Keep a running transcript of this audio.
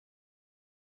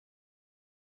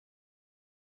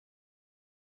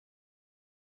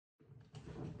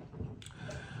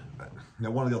Now,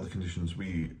 one of the other conditions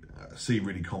we see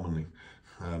really commonly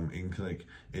in clinic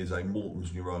is a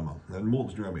Morton's neuroma. And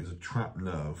Morton's neuroma is a trapped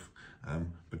nerve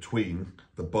between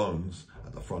the bones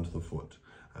at the front of the foot,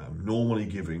 normally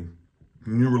giving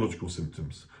neurological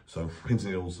symptoms. So pins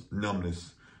and needles,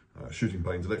 numbness, shooting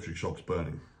pains, electric shocks,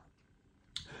 burning.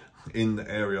 In the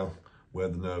area where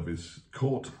the nerve is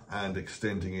caught and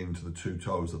extending into the two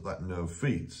toes that nerve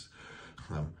feeds,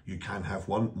 you can have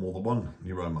more than one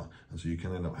neuroma, and so you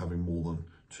can end up having more than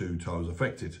two toes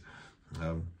affected.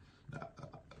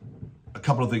 A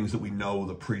couple of things that we know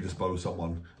that predispose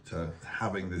someone to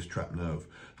having this trapped nerve.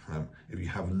 If you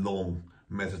have long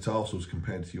metatarsals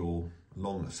compared to your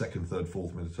long second, third,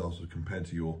 fourth metatarsals compared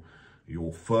to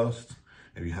your first,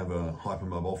 if you have a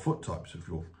hypermobile foot type, so if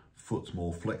your foot's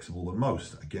more flexible than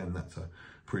most, again, that's a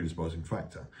predisposing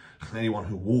factor. Anyone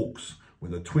who walks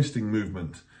with a twisting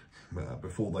movement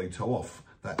before they toe off,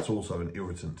 that's also an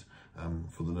irritant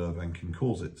for the nerve and can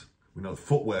cause it. We know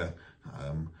footwear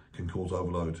can cause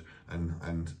overload,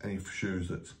 and any shoes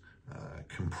that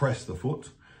compress the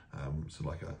foot, so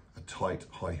like a tight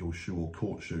high heel shoe or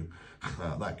court shoe,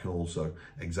 that can also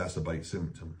exacerbate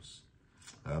symptoms.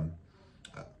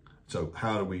 So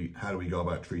how do we go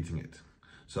about treating it?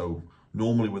 So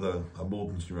normally with a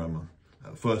Morton's neuroma,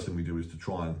 the first thing we do is to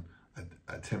try and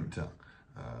attempt to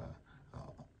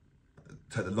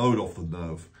take the load off the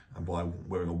nerve, and by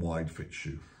wearing a wide fit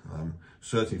shoe,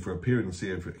 certainly for a period, and see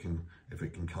if it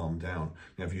can calm down.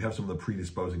 Now, if you have some of the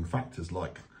predisposing factors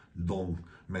like long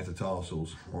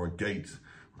metatarsals or a gait,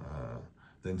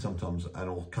 then sometimes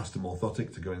a custom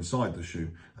orthotic to go inside the shoe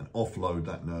and offload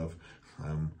that nerve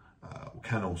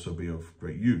can also be of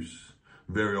great use.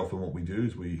 Very often what we do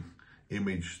is we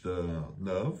image the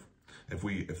nerve. If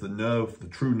the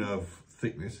true nerve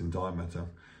thickness in diameter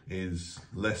is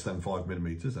less than 5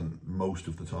 millimeters, and most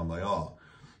of the time they are,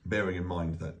 bearing in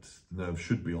mind that the nerve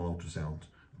should be on ultrasound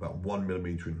about 1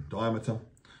 millimeter in diameter.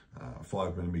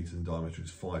 5 millimeters in diameter is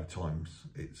 5 times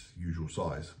its usual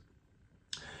size.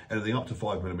 Anything up to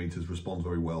 5 millimeters responds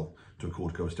very well to a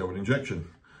corticosteroid injection.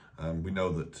 We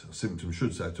know that symptoms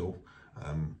should settle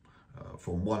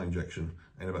from one injection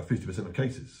in about 50% of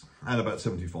cases, and about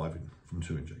 75 from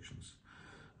 2 injections.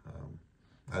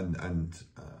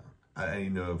 Any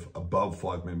nerve above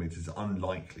 5 millimeters is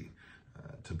unlikely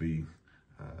to be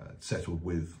settled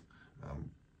with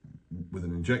an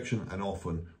injection, and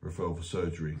often referral for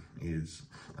surgery is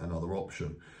another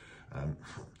option.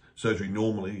 Surgery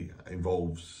normally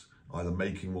involves either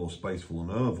making more space for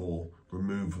the nerve or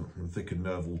remove the thickened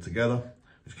nerve altogether,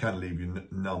 which can leave you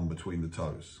numb between the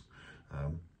toes,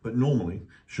 but normally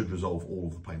should resolve all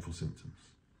of the painful symptoms.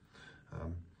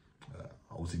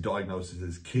 Obviously, diagnosis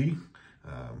is key,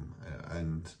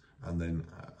 and then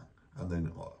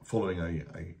following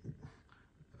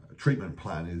a treatment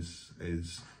plan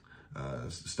is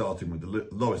starting with the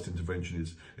lowest intervention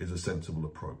is a sensible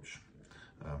approach.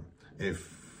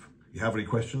 If you have any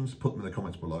questions, put them in the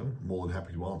comments below. I'm more than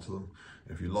happy to answer them.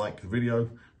 If you like the video,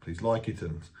 please like it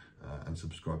and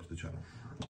subscribe to the channel.